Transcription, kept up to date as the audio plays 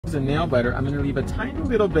is a nail biter. I'm going to leave a tiny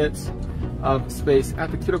little bit of space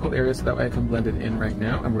at the cuticle area so that way I can blend it in right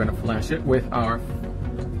now. And we're going to flash it with our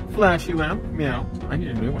flashy lamp. Meow. I need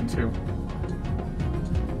a new one too.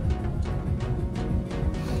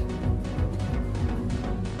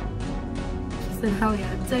 She said, hell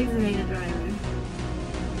yeah, designated driver.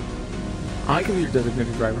 I can be your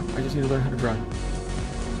designated driver. I just need to learn how to drive.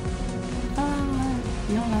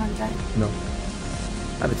 You don't know how to drive? No.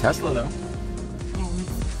 I have a Tesla though.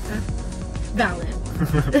 Valid.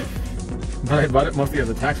 But I bought it mostly as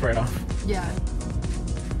a tax write-off. Yeah.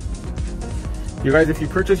 You guys, if you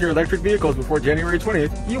purchase your electric vehicles before January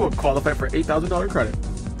 20th, you will qualify for $8,000 credit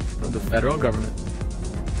from the federal government.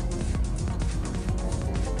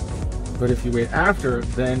 But if you wait after,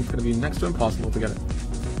 then it's going to be next to impossible to get it.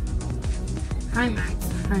 Hi, Max.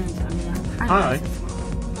 Hi, Antonia. Hi.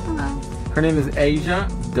 Hello. Her name is Asia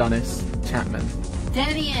Dunnis Chapman.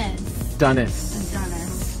 Dennis. Dunnis.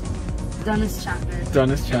 Dunnis Chapman.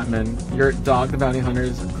 Dunnis Chapman. Your Dog the Bounty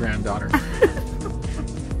Hunter's granddaughter. Do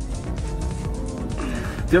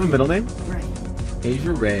you have a middle name? Ray.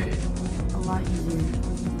 Asia Ray. A lot easier.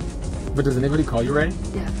 But does anybody call you Ray?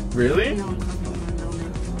 Yeah. Really? No one calls me by my middle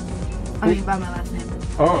name. I mean, by my last name.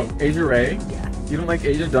 Oh, Asia Ray? Yeah. You don't like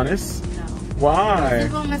Asia Dunnis? No. Why?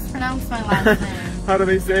 People mispronounce my last name. How do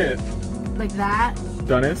they say it? Like that.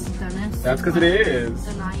 Dunnis? Dunnis. That's because it is.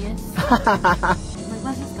 Denias. Like,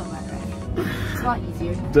 let's just go that way. It's a lot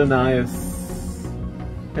easier. Denias.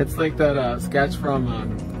 It's like that sketch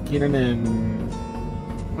from Keenan and...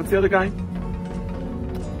 What's the other guy?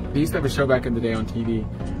 They used to have a show back in the day on TV.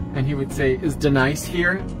 And he would say, is Denise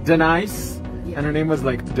here? Denise? Yeah. And her name was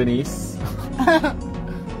like Denise.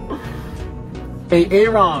 Hey,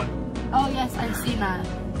 Aaron! Oh yes, I've seen that.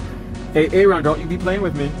 Hey, Aaron, don't you be playing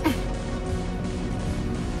with me.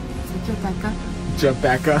 Rebecca.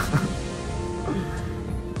 Rebecca.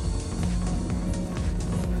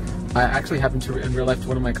 I actually happened to, in real life, to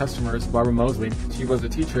one of my customers, Barbara Mosley. She was a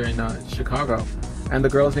teacher in Chicago. And the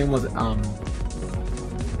girl's name was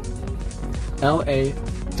L-A-A.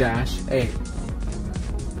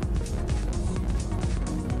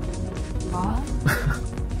 Law?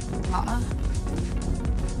 Law?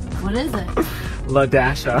 What is it?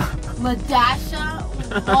 LaDasha. LaDasha?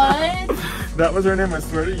 What? That was her name, I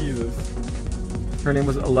swear to Jesus. Her name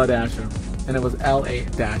was LaDasha. And it was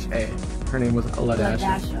L-A-A. Her name was LaDasha.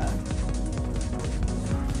 LaDasha.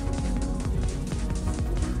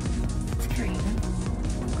 It's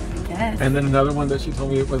creative. I guess. And then another one that she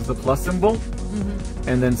told me it was the plus symbol.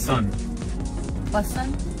 And then sun. Plus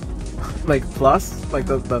sun? Like plus, like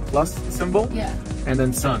the plus symbol. Yeah. And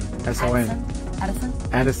then sun. S-O-N. Addison?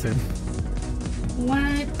 Addison.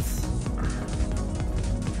 What?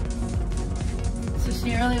 So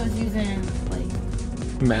she really was using like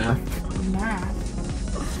Math. Math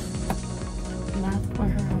for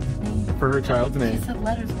her name. For her child's name. She said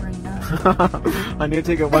letters were enough. I need to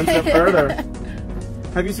take it one step further.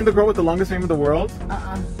 Have you seen the girl with the longest name in the world?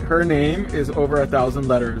 Her name is over 1,000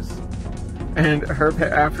 letters. And her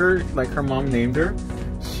after, like, her mom named her,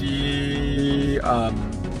 she what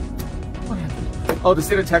happened? Oh, the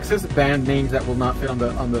state of Texas banned names that will not fit on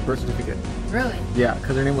the birth certificate. Really? Yeah,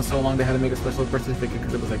 because her name was so long they had to make a special birth certificate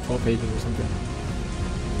because it was like 12 pages or something.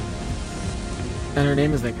 And her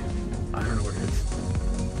name is like, I don't know what it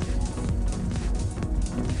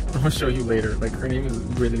is. I'll show you later. Like, her name is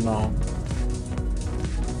really long.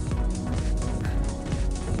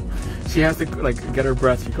 She has to, like, get her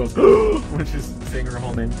breath. She goes, when she's saying her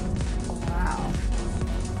whole name. Wow.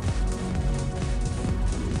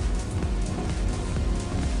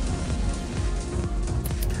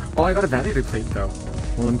 Oh, I got a vanity plate, though.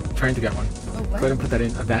 Well, I'm trying to get one. Oh, what? Go ahead and put that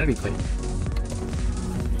in. A vanity plate.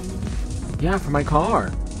 Yeah, for my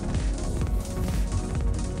car.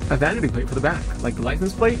 A vanity plate for the back. Like the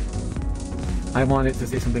license plate. I want it to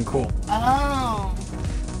say something cool. Oh.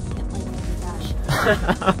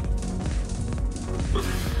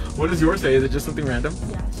 What does yours say? Is it just something random?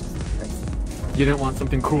 Yeah, it's just crazy. You didn't want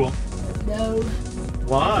something cool? No.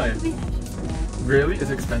 Why? Really?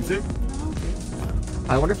 Is it expensive? I don't think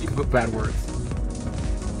so. I wonder if you can put bad words.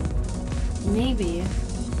 Maybe.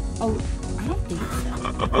 Oh, I don't think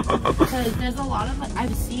so. Because there's a lot of, like,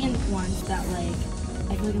 I've seen ones that, like,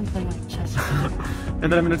 I feel like I'm playing, like, chess.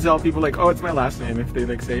 And then I'm going to tell people, like, oh, it's my last name. If they,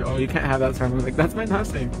 like, say, oh, you can't have that, so I'm like, that's my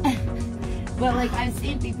last name. But, like, I've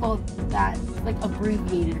seen people that, like,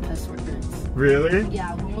 abbreviated cuss words. Really?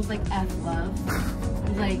 Yeah, one was, like, F-love. It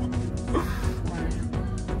was, like,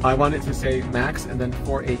 I want it to say max and then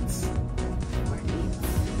 4 8s. 4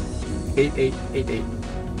 8s. 8888.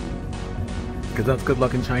 Because that's good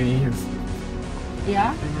luck in Chinese.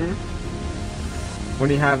 Yeah? When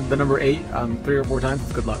you have the number 8 3 or 4 times,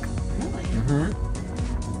 it's good luck. Really?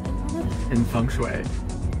 In feng shui.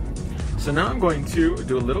 So now I'm going to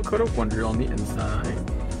do a little coat of Wonder on the inside.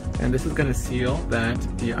 And this is going to seal that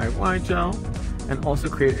DIY gel and also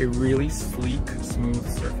create a really sleek, smooth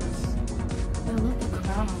surface. I love the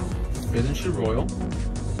crown. Isn't she royal?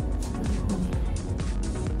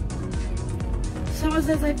 Someone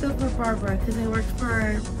says I feel for Barbara because I worked for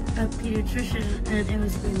a pediatrician and it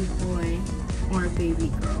was a baby boy or a baby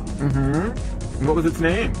girl. What was its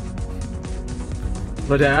name?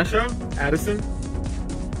 Ladasha? Addison?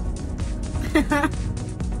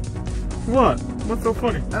 What? What's so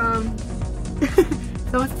funny?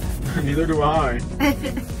 Neither do I.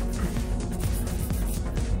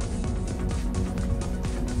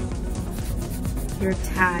 Your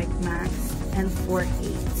tag, Max, and 4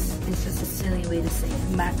 8s. It's just a silly way to say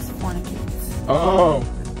it. Max fornicates. Oh!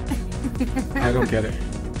 I don't get it.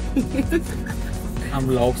 I'm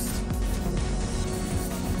lost.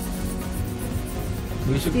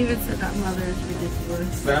 Steven said that mother is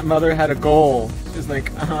ridiculous. That mother had a goal. She's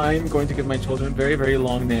like, I'm going to give my children very, very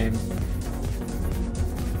long names.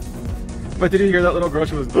 But did you hear that little girl?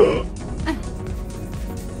 She was.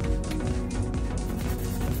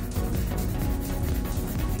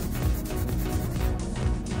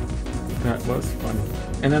 That was funny.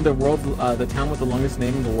 And then the town with the longest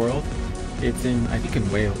name in the world, it's in, I think, in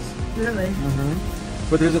Wales. Really?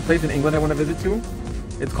 But there's a place in England I want to visit to.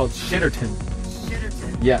 It's called Shitterton.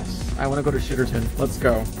 Shitterton? Yes, I want to go to Shitterton. Let's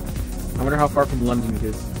go. I wonder how far from London it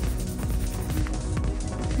is.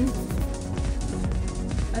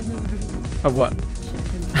 I've never heard of it. Of what?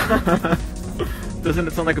 Doesn't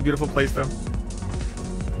it sound like a beautiful place though?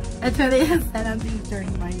 Antonio said I'm being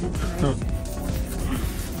dirty-minded tonight.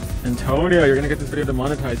 Antonio, you're gonna get this video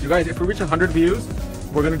demonetized. You guys, if we reach 100 views,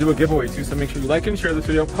 we're gonna do a giveaway too. So make sure you like and share this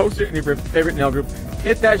video, post it in your favorite nail group,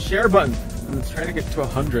 hit that share button, and let's try to get to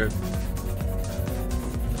 100.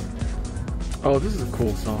 Oh, this is a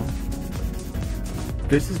cool song.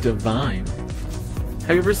 This is divine.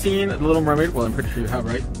 Have you ever seen The Little Mermaid? Well, I'm pretty sure you have,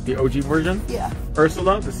 right? The OG version? Yeah.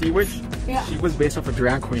 Ursula, the sea witch? Yeah. She was based off a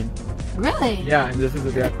drag queen. Really? Yeah, and this is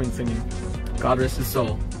a drag queen singing. God rest his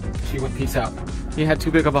soul. She went peace out. He had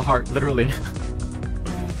too big of a heart, literally.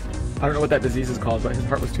 I don't know what that disease is called, but his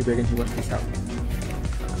heart was too big and he went peace out.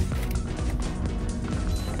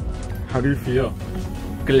 How do you feel?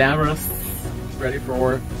 Glamorous. Ready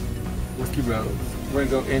for Whiskey Rose. We're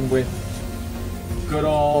gonna go in with good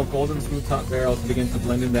old golden smooth top barrel to begin to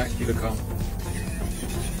blend in that cuticle.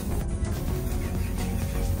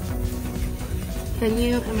 Can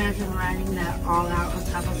you imagine writing that all out on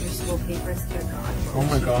top of your school papers? Dear God. Oh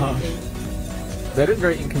my gosh. That is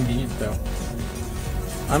very inconvenient though.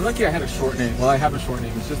 I'm lucky I had a short name. Well, I have a short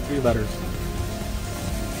name. It's just 3 letters.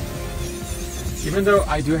 Even though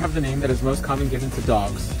I do have the name that is most common given to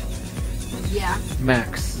dogs. Yeah.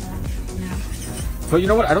 Max. Yeah. But you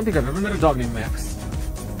know what? I don't think I've ever met a dog named Max.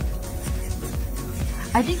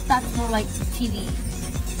 I think that's more like TV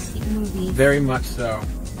movies. Very much so.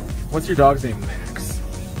 What's your dog's name? Max.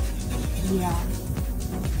 Yeah.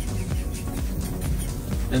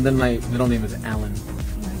 And then my middle name is Alan.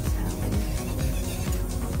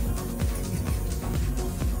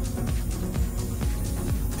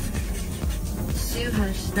 Sue had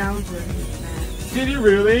a schnauzer. Did you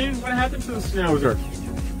really? What happened to the schnauzer?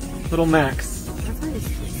 Little Max. I thought it was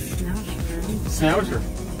schnauzer. Schnauzer.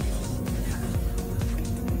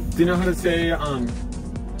 Do you know how to say,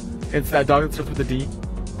 it's that dog that starts with a D?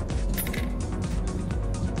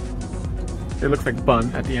 It looks like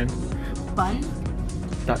bun at the end. Bun?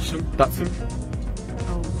 Datsun? Datsun?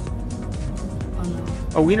 Oh. Oh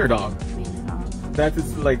no. A wiener dog. Wiener dog. That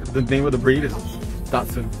is like the name of the breed is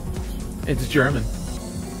Datsun. It's German.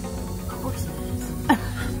 Of course it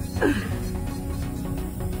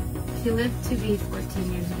is. She lived to be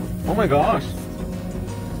 14 years old. Oh my gosh.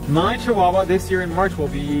 My Chihuahua this year in March will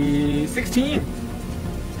be 16.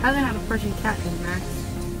 How do I have a Persian cat named Max?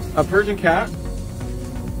 A Persian cat?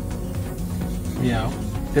 Meow.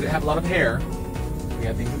 Did it have a lot of hair? We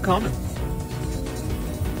had things in common.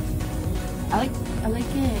 I like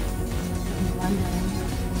it in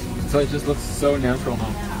London. So it just looks so natural,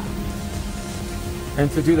 huh? Yeah.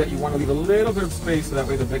 And to do that, you want to leave a little bit of space so that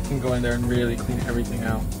way the vet can go in there and really clean everything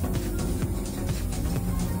out.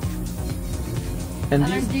 And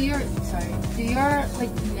then do your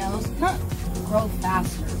like nails not grow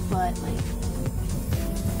faster, but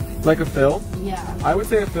like a fill? Yeah. I would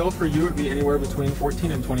say a fill for you would be anywhere between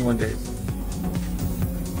 14 and 21 days.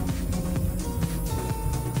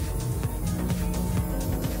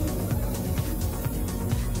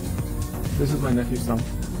 This is my nephew's son.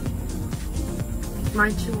 My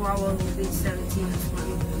Chihuahua will be 17 this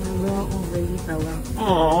month. My little old lady fella.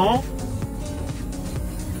 Aww.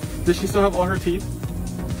 Does she still have all her teeth?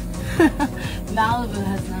 Malibu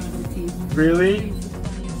has none of her teeth. Really?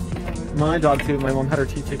 My dog too. My mom had her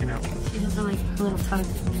teeth taken out. She has like a little tongue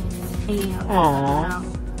hanging out.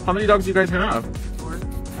 Aww. How many dogs do you guys have? 4.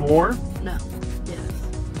 4? No. Yes.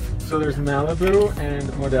 So there's Malibu and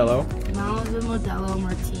Modelo. Malibu, Modelo,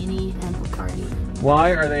 Martini, and Bacardi.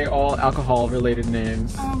 Why are they all alcohol-related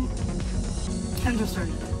names? Kendra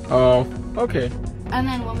started it. Oh, okay. And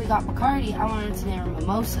then when we got Bacardi, I wanted to name her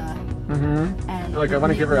Mimosa. Mm-hmm. And like I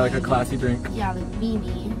want to give her like a classy drink. Yeah, like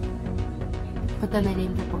Mimi. But then they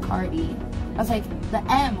named it Bacardi. I was like, the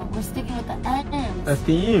M. We're sticking with the M. A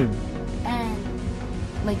theme. And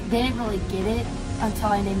like they didn't really get it until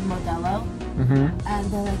I named Modelo. Mm-hmm.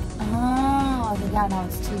 And they're like, oh, I was like, yeah, now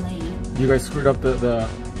it's too late. You guys screwed up the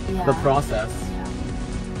process. Yeah.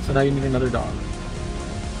 So now you need another dog.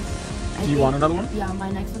 Do you want another one? Yeah, my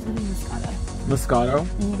next one's gonna be Moscato. Moscato?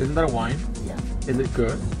 Mm-hmm. Isn't that a wine? Yeah. Is it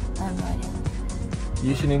good? I have no idea.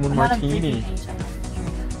 You should name one Martini.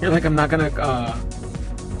 You're like, I'm not gonna,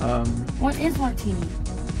 What is Martini?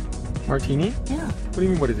 Martini? Yeah. What do you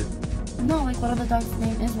mean, what is it? No, like what other dog's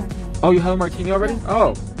name is Martini? Oh, you have a Martini already? Yeah.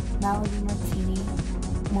 Oh. Malibu, Martini,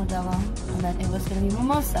 Modelo, and then it was gonna be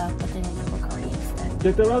Mimosa, but they named it Bacardi instead.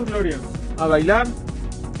 ¿Qué te vas, Gloria? ¿A bailar?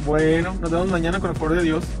 Bueno, nos vemos mañana con el favor de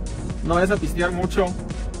Dios. No vayas a pistear mucho.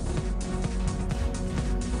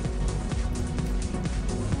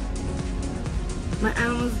 My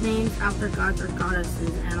animals named after gods or goddesses,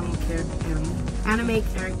 anime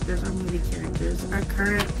characters or movie characters. Our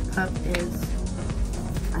current pup is,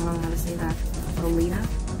 I don't know how to say that, Alita.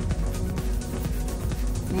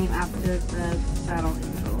 Named after the battle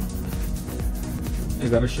angel. Is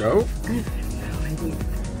that a show? I have no idea.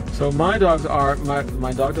 So my dogs are,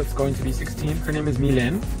 my dog that's going to be 16, her name is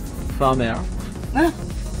Mylène Falmer.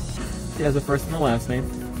 She has a first and a last name.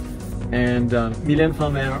 And Mylène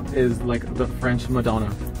Falmer is like the French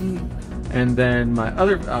Madonna. Mm. And then my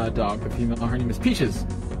other dog, the female, her name is Peaches.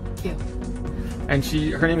 Cute. And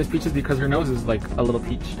her name is Peaches because her nose is like a little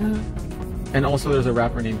peach. And also there's a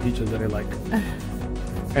rapper named Peaches that I like.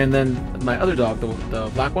 And then my other dog,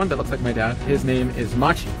 the black one that looks like my dad, his name is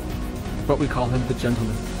Machi. But we call him the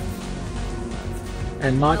gentleman.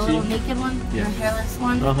 And Machi... The little naked one? Yeah. The hairless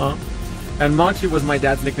one? Uh-huh. And Machi was my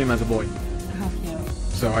dad's nickname as a boy. How cute.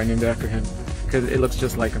 So I named it after him. Because it looks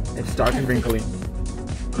just like him. It's dark and wrinkly.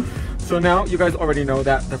 So now you guys already know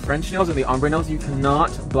that the French nails and the ombre nails, you cannot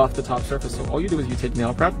buff the top surface. So all you do is you take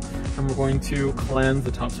nail prep and we're going to cleanse the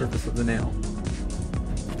top surface of the nail.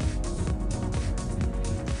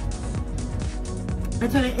 I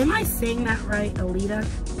told you, am I saying that right, Alita?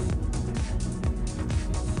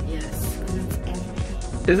 Yes, and it's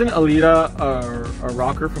anime. Isn't Alita a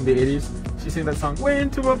rocker from the 80s? She sang that song,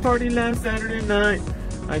 went to a party last Saturday night.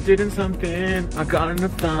 I did something, I got in a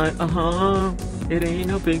fight, it ain't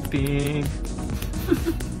no big thing.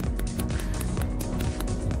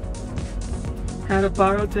 Had to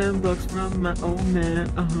borrow 10 bucks from my old man,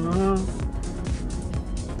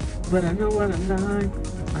 But I know what I like.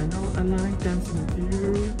 I know I like dancing with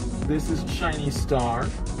you. This is Shiny Star.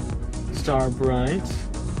 Star Bright.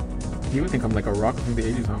 You would think I'm like a rocker from the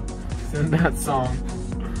 80s, huh? Sing that song.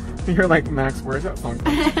 You're like, Max, where's that song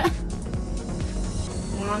from?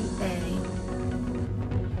 Long day.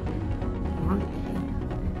 Long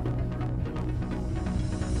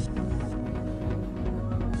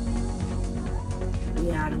day.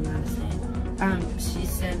 Yeah, I don't know how to say it. She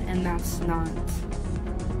said, and that's not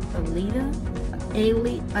Alita?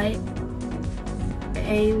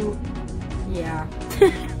 Yeah.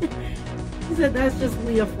 He said that's just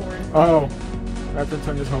Leah Ford. Oh, that's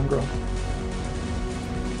Antonia's homegirl.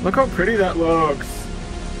 Look how pretty that looks.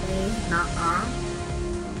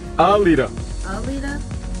 Alita. Alita?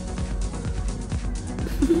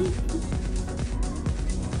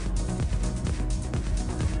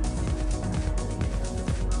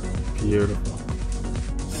 Beautiful.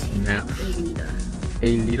 Snap. Alita.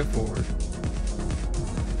 Alita Ford.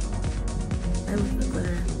 I love the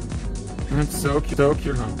glitter. That's so cute,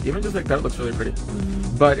 huh? Even just like that, it looks really pretty.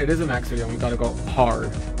 But it is a max video, and we gotta go hard.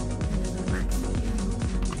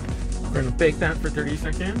 We're gonna bake that for 30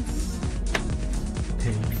 seconds.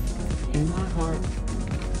 Pain in my heart.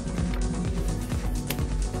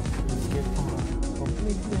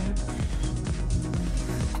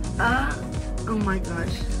 Oh my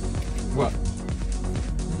gosh. What?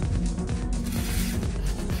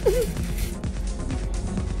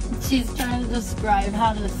 She's trying to describe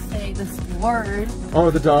how to say this word. Oh,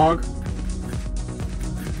 the dog?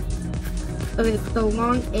 Okay, it's the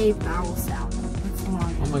long A vowel sound. Let's see how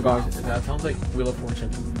my gosh, that sounds like Wheel of Fortune.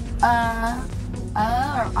 Or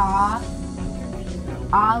ah.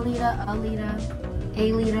 Alita, Alita,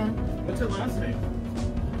 Alita. What's her last name?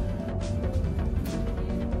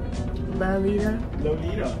 Lolita.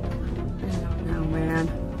 Lolita. I don't know, man.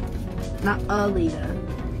 Not Alita.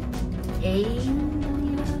 Alita.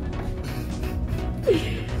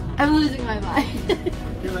 I'm losing my mind.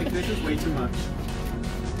 You're like, this is way too much.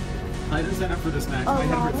 I didn't sign up for this, Max. My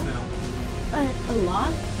head hurts now. A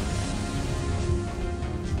lot?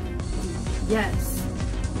 Yes.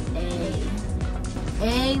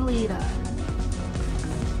 Alita.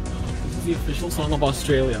 This is the official song of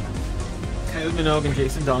Australia. Kylie Minogue and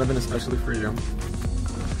Jason Donovan, especially for you.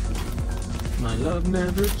 My love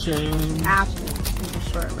never changed. Apple is a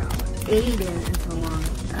short round. Aiden is a long.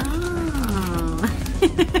 Oh.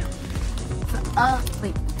 So,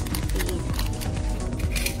 wait.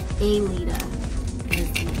 Alita.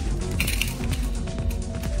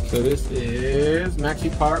 So this is Maxi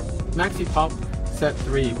Pop Set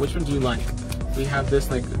 3. Which one do you like? We have this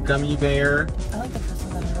like gummy bear. I like the first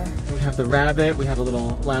one better. We have the rabbit. We have a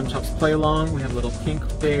little lamb chops play along. We have a little pink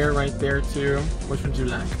bear right there too. Which one do you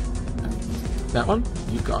like? That one?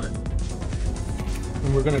 You got it.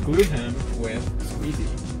 And we're gonna glue him with Squeezy.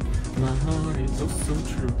 My heart is so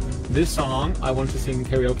true. This song I wanted to sing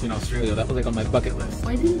karaoke in Australia. That was like on my bucket list.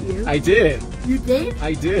 Why didn't you? I did. You did?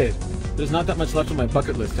 I did. There's not that much left on my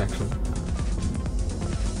bucket list actually.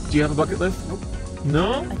 Do you have a bucket list? Nope.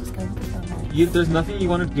 No? I just go with the phone. There's nothing you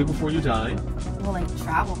want to do before you die? Well, like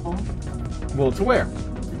travel. Well, to where?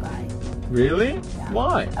 Dubai. Really? Yeah.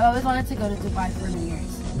 Why? I always wanted to go to Dubai for New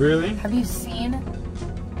Year's. Really? Have you seen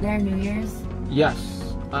their New Year's? Yes.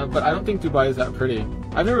 But I don't think Dubai is that pretty.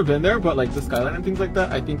 I've never been there, but like the skyline and things like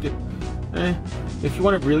that, I think it, if you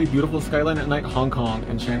want a really beautiful skyline at night, Hong Kong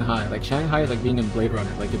and Shanghai. Like Shanghai is like being in Blade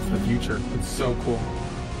Runner, like it's the future. It's so cool.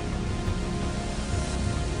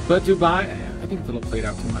 But Dubai, I think it's a little played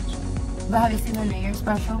out too much. But have you seen the New Year's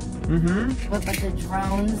special? Mm-hmm. With like the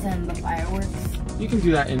drones and the fireworks? You can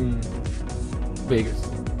do that in Vegas.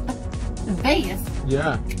 Vegas?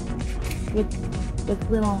 Yeah. With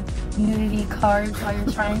little nudity cards while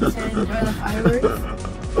you're trying to enjoy the fireworks?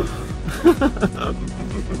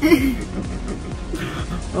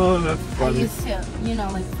 Oh, that's funny. I used to, you know,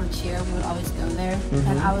 like for cheer, we would always go there.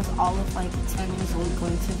 And I was all of like 10 years old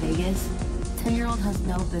going to Vegas. 10-year-old has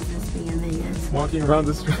no business being in Vegas. Walking around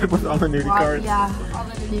the strip with all the nudie cards. Yeah, all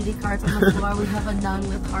the nudie cards on the floor. We have a nun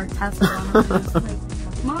with heart tattoo on her face.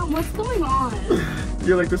 Like, Mom, what's going on?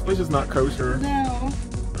 You're like, this place is not kosher. No.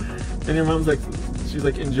 And your mom's like, she's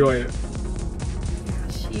like, enjoy it. Yeah,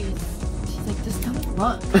 she's like, just don't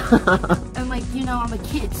look. And like, you know, I'm a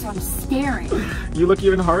kid, so I'm staring. You look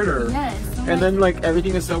even harder. Yes. And then like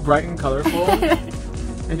everything is so bright and colorful.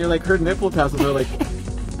 And you're like, her nipple tassels are like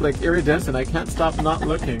iridescent. I can't stop not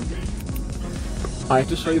looking. I have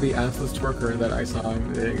to show you the assless twerker that I saw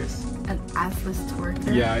in Vegas. An assless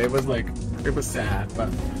twerker? Yeah, it was like, it was sad, but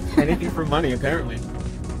anything for money apparently.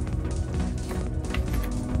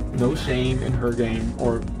 No shame in her game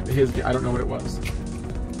or his game. I don't know what it was.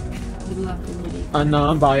 We love the nudie. A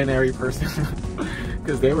non-binary person.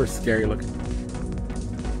 Because they were scary looking.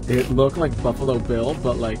 It looked like Buffalo Bill,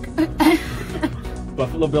 but like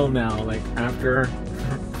Buffalo Bill now, like after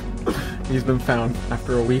he's been found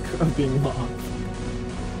after a week of being lost.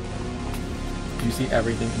 You see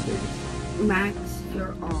everything in Vegas. Max,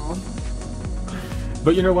 you're all.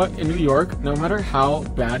 But you know what? In New York, no matter how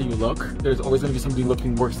bad you look, there's always going to be somebody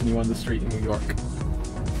looking worse than you on the street in New York.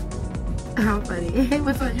 How funny. Hey,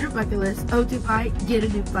 what's on your bucket list? Oh, Dubai, get a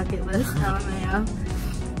new bucket list. LMAO.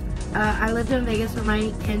 I lived in Vegas for my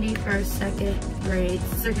kindy first, second grade.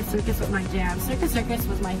 Circus was my jam. Circus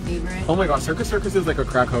was my favorite. Oh my god, Circus is like a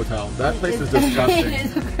crack hotel. That place is disgusting. It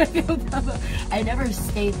is a crack hotel. I never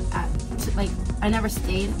stayed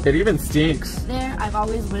It even stinks. there. I've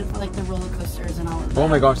always went for like the roller coasters and all of that. Oh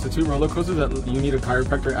my gosh, the 2 roller coasters that you need a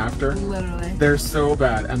chiropractor after. Literally. They're so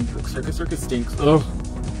bad, and Circus stinks. Ugh,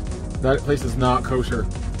 that place is not kosher.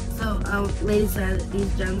 So, lady said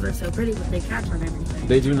these gems are so pretty, but they catch on everything.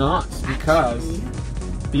 They do not, because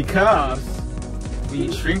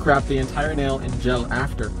we shrink wrap the entire nail in gel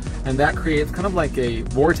after, and that creates kind of like a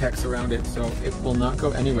vortex around it, so it will not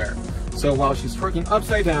go anywhere. So while she's twerking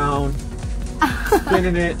upside down,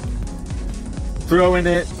 spinning it, throwing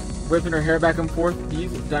it, whipping her hair back and forth,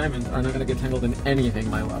 these diamonds are not going to get tangled in anything,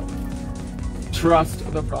 my love. Trust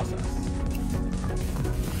the process.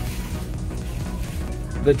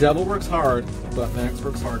 The devil works hard, but Max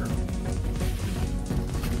works harder.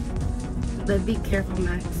 But be careful,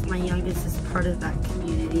 Max. My youngest is part of that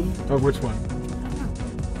community. Of which one?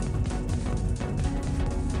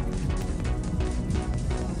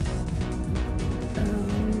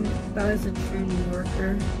 That is a true New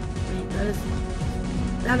Yorker. Wait,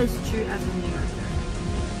 that is true as a New Yorker.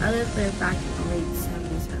 I lived there back in the late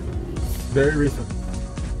 70s, 70s. Very recent.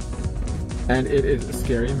 And it is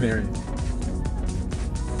Scary Mary.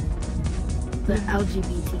 The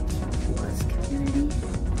LGBTQ plus community.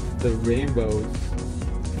 The rainbows.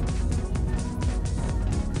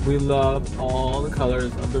 We love all the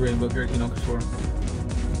colors of the rainbow here at Enoch Shore.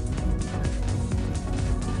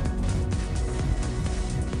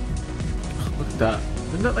 Look at that.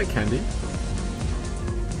 Isn't that like candy?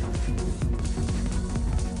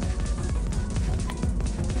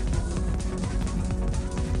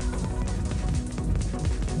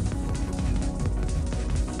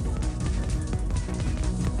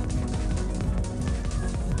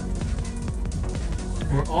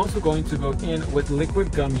 We're also going to go in with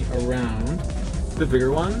liquid gummy around the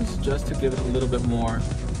bigger ones, just to give it a little bit more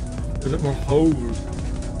hold.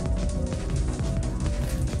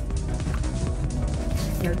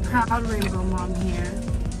 Your proud rainbow mom here.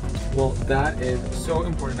 Well, that is so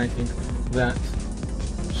important. I think that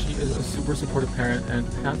she is a super supportive parent, and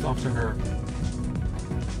hats off to her.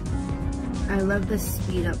 I love the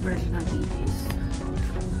speed up version of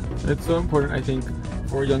BBs. It's so important, I think,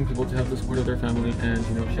 for young people to have the support of their family, and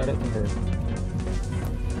you know, shout out to her.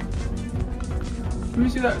 Can you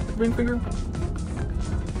see that ring finger?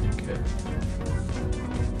 Okay.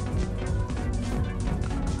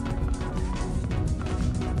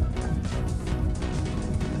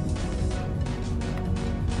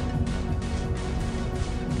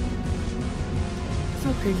 So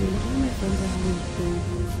crazy. All my friends are having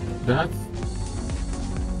babies.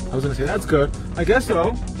 I was gonna say that's good. I guess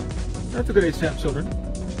so. That's a good age to have children.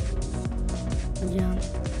 Yeah.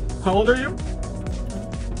 How old are you?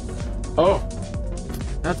 Oh,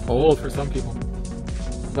 that's old for some people.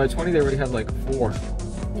 By 20, they already have like 4.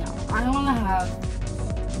 Yeah, I want to have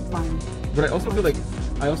fun. But I also feel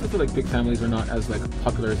like big families are not as like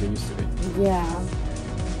popular as they used to be. Yeah.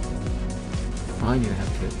 I need to have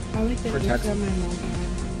a kid. I like the For age tax- that my mom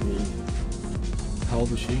had me. How old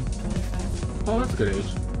was she? 25. Oh, that's a good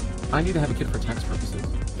age. I need to have a kid for tax purposes.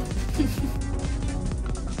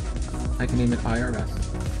 I can name it IRS.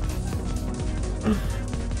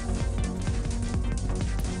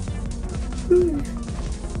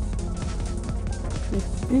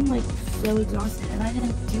 I've been like so exhausted and I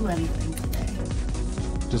didn't do anything today.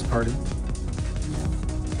 Just party? No.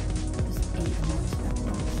 Just ate and watched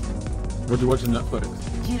Netflix. What'd you watch on Netflix?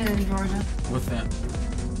 Gina in Georgia. What's that?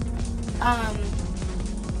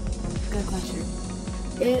 Good question.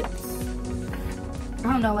 It's, I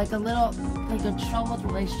don't know, like a troubled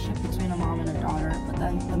relationship between a mom and a daughter, but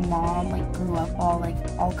then the mom like grew up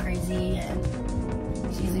all crazy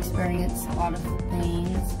and she's experienced a lot of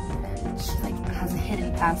things and she like has a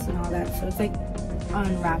hidden past and all that, so it's like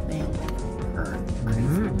unwrapping her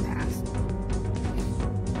crazy past.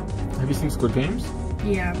 Have you seen Squid Games?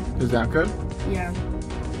 Yeah. Is that good? Yeah.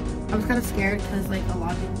 I was kind of scared because like a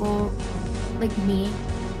lot of people, like me,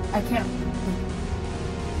 I can't,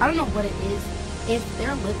 I don't know what it is. If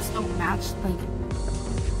their lips don't match like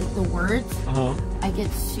the words, I get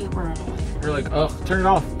super annoyed. You're like, ugh, turn it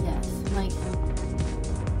off. Yes, like,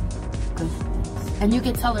 goodness. And you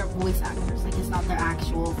can tell they're voice actors, like it's not their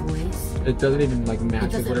actual voice. It doesn't even like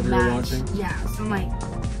match with whatever you're watching. Yeah, so I'm like,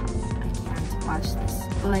 I can't watch this.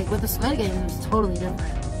 But like with the Squid Game, it was totally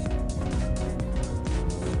different.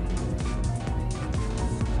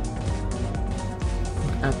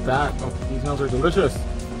 Look at that. Oh, these nails are delicious.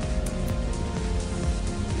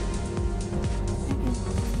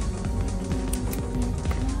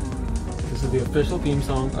 This is the official theme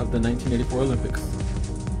song of the 1984 Olympics.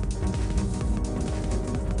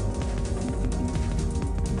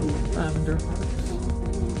 Lavender hearts.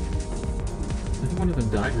 I think one of them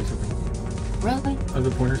died recently. Really? Of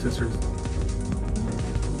the Pointer Sisters.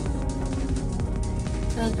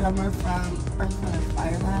 The drummer from Earth, Wind &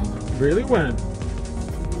 Fire died. Really? When?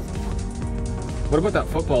 What about that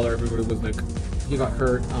footballer everybody was like, he got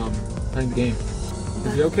hurt playing the game.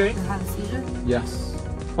 Is he okay? He had a seizure? Yes.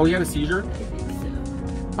 Oh, he had a seizure? I think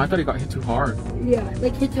so. I thought he got hit too hard. Yeah,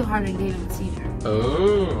 like hit too hard and gave him a seizure.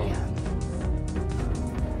 Oh. Yeah.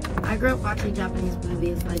 I grew up watching Japanese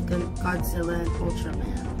movies like Godzilla and Ultraman.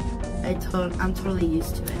 I'm totally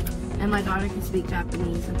used to it. And my daughter can speak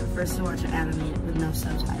Japanese and prefers to watch it animated with no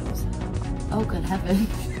subtitles. Oh, good heavens.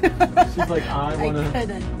 She's like, I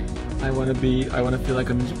wanna feel like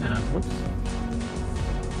I'm in Japan. Whoops.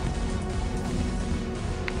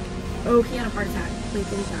 Oh, he had a heart attack. Wait,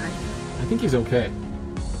 did he die? I think he's okay.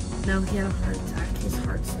 No, he had a heart attack. His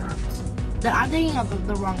heart stopped. I'm thinking of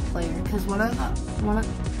the wrong player because one of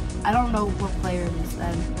I don't know what player it is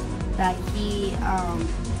then. that he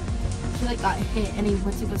like got hit and he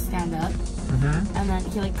went to go stand up, and then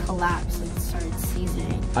he like collapsed and started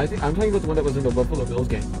seizing. I think I'm talking about the one that was in the Buffalo Bills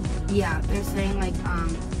game. Yeah, they're saying like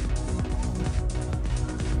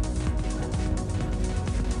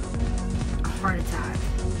heart attack,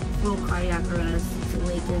 full cardiac arrest. So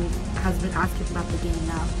Lakin has been asking about the game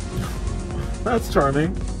now. That's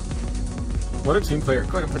charming. What a team player.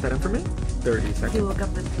 Go ahead and put that in for me. 30 seconds. He woke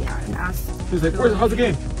up and asked. He's like, how's the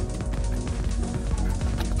game?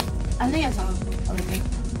 I think I saw like a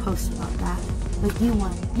post about that. Like you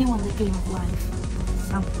won the game of life.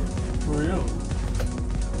 Something. For real.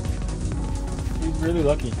 He's really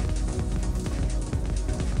lucky.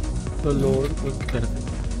 The Lord was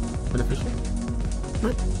beneficial?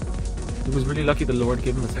 What? He was really lucky the Lord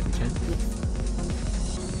gave him a second chance. Yes.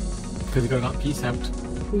 Because he could have got peace out.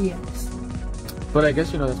 Yes. But I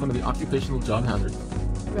guess, that's one of the occupational job hazards.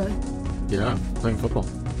 Really? Yeah, playing football.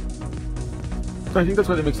 So I think that's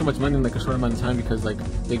why they make so much money in like a short amount of time, because like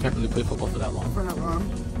they can't really play football for that long. For that long.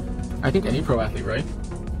 I think any pro athlete, right?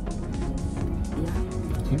 Yeah.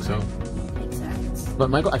 I think so. Makes sense.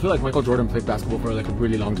 But I feel like Michael Jordan played basketball for like a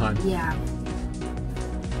really long time. Yeah.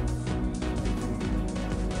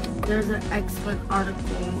 There's an excellent article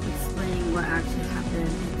explaining what actually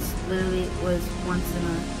happened. It's literally was once in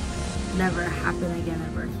a never happen again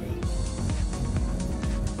ever thing.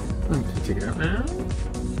 Okay, take it out now.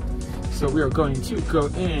 So we are going to go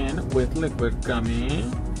in with liquid gummy.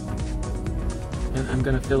 And I'm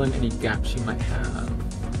going to fill in any gaps you might have.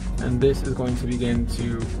 And this is going to begin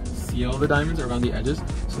to seal the diamonds around the edges,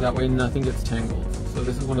 so that way nothing gets tangled. So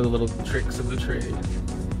this is one of the little tricks of the trade.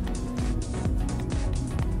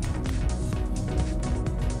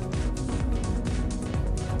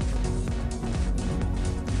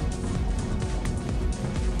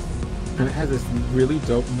 And it has this really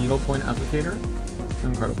dope needle point applicator.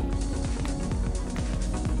 Incredible.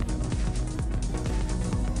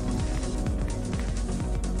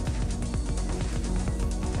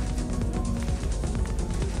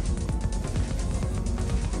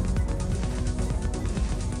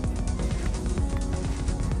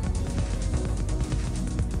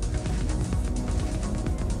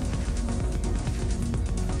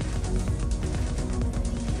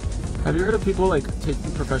 Have you heard of people like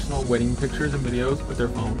taking professional wedding pictures and videos with their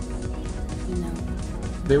phone? No.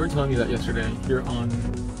 They were telling me that yesterday here on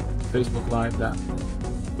Facebook Live, that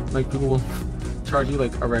like people will charge you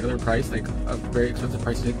like a regular price, like a very expensive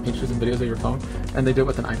price to take pictures and videos of your phone, and they do it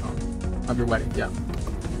with an iPhone of your wedding. Yeah.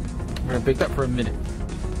 I'm gonna bake that for a minute.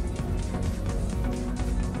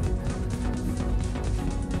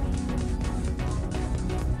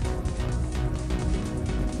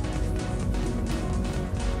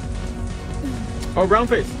 Oh, brown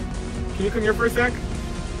face. Can you come here for a sec?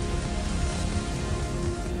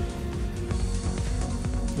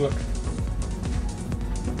 Look.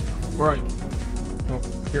 Where are you? Oh,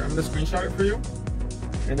 here, I'm gonna screenshot it for you.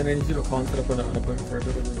 And then I need you to call and set up an appointment for a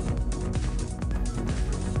delivery.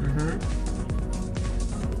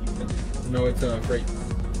 No, it's freight.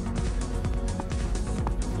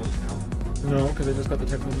 No, because I just got the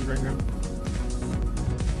text message right now.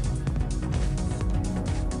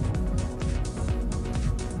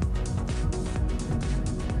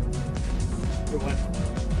 What?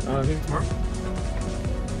 I think tomorrow.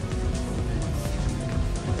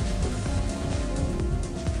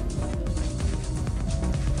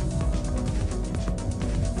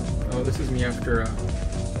 Oh, this is me after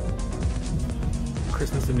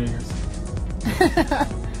Christmas and New Year's.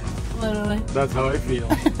 Literally. That's how I feel.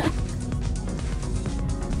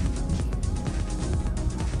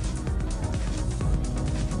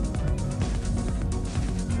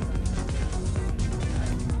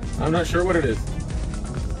 I'm not sure what it is.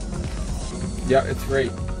 Yeah, it's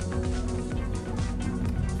right.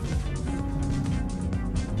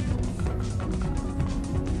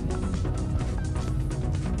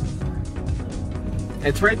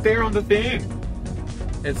 It's right there on the thing.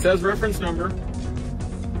 It says reference number.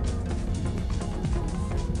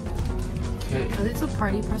 Okay. Are these the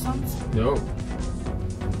party press-ons? No.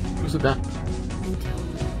 Who's with that?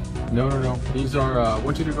 No. These are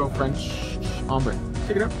 1, 2, 3, go French Ombre.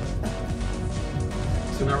 Take it up.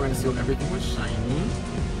 So now we're going to seal everything with shiny.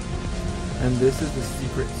 And this is the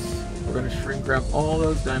secrets. We're going to shrink wrap all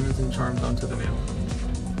those diamonds and charms onto the nail.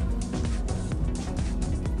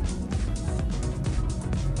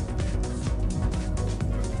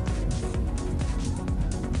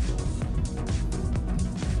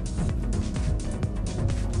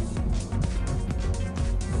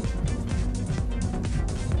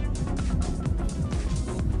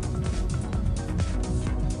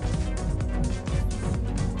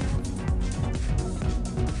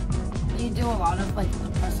 do a lot of like the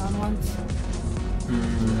press-on ones.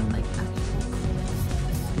 Like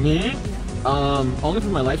me? Yeah. Only for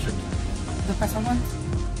my live stream. The press-on ones?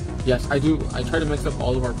 Yes, I do. I try to mix up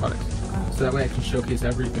all of our products, so that way I can showcase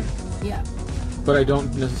everything. Yeah. But I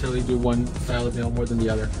don't necessarily do one style of nail more than the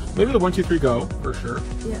other. Maybe the 1, 2, 3 go for sure.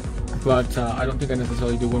 Yeah. But I don't think I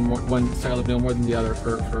necessarily do one style of nail more than the other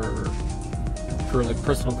for like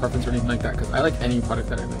personal preference or anything like that. Because I like any product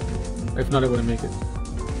that I make. If not, I wouldn't make it.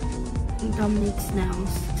 Dominique's nails.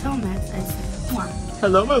 Tell Max I said, mwah.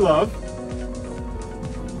 Hello, my love.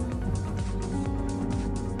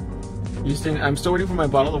 You saying I'm still waiting for my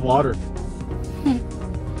bottle of water.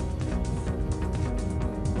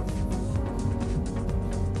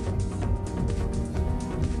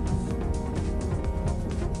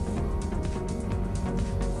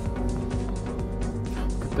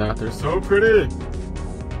 Look at that, they're so pretty.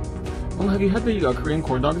 Oh, have you had the Korean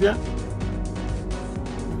corn dogs yet?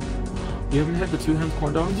 You haven't had the 2 hands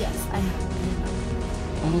corn dogs? Yes, I have.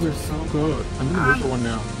 Oh, they're so good. I'm gonna go for one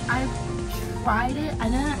now. I've tried it. I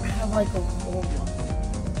didn't have like a whole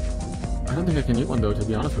one. I don't think I can eat one though, to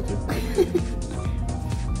be honest with you.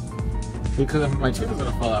 Because my tooth is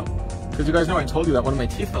gonna fall out. Because you guys know I told you that one of my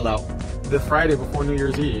teeth fell out the Friday before New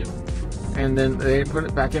Year's Eve. And then they put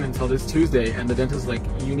it back in until this Tuesday, and the dentist was like,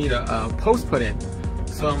 you need a post put in.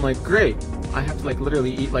 So I'm like, great. I have to like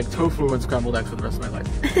literally eat like tofu and scrambled eggs for the rest of my life.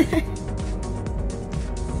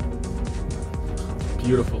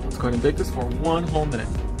 Beautiful. Let's go ahead and bake this for 1 whole minute.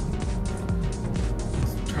 I'm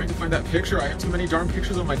trying to find that picture. I have too many darn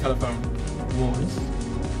pictures on my telephone. Moist.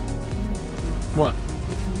 What?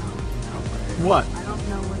 What? I don't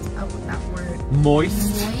know what's up with that word.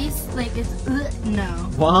 Moist? Moist? Like it's no.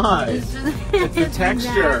 Why? It's, just, it's a texture.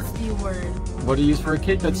 A nasty word. What do you use for a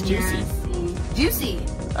cake that's juicy? Nasty. Juicy.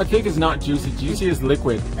 A cake is not juicy. Juicy is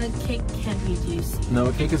liquid. A cake can be juicy. No,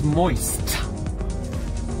 a cake is moist.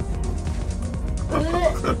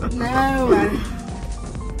 No.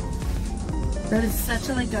 That is such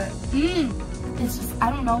a like a it's just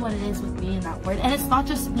I don't know what it is with me and that word. And it's not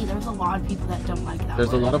just me, there's a lot of people that don't like that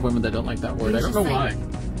There's word. a lot of women that don't like that word. It's I don't know like, why.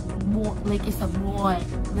 More like it's a more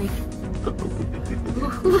like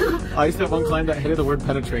I used to have one client that hated the word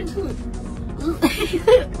penetrate.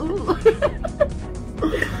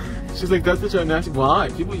 She's like, that's such a nasty. Why?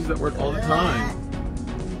 People use that word all the time.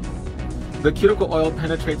 The cuticle oil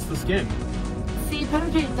penetrates the skin. See,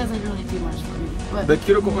 penetrate doesn't really do much for me. But the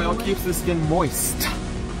cuticle oil keeps the skin moist.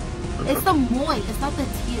 It's the moist. It's not the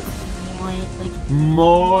tea. It's moist. Like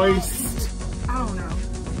moist. I don't know.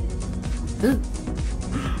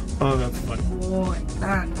 Oh, that's funny. Moist.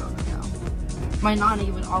 I don't know. My nanny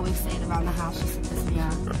would always say it around the house just to piss me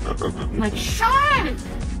off. I'm like, shut it!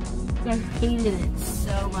 I hated it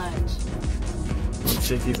so much. Let's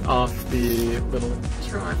take these off the little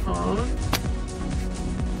tripod.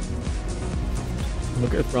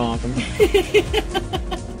 Look at Robin.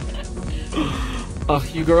 Oh,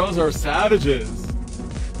 you girls are savages.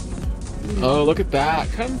 Oh, look at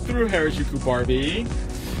that. Come through, Harajuku Barbie.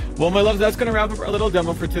 Well, my loves, that's going to wrap up our little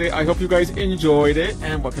demo for today. I hope you guys enjoyed it.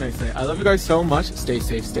 And what can I say? I love you guys so much. Stay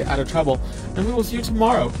safe, stay out of trouble. And we will see you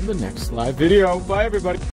tomorrow in the next live video. Bye,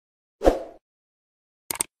 everybody.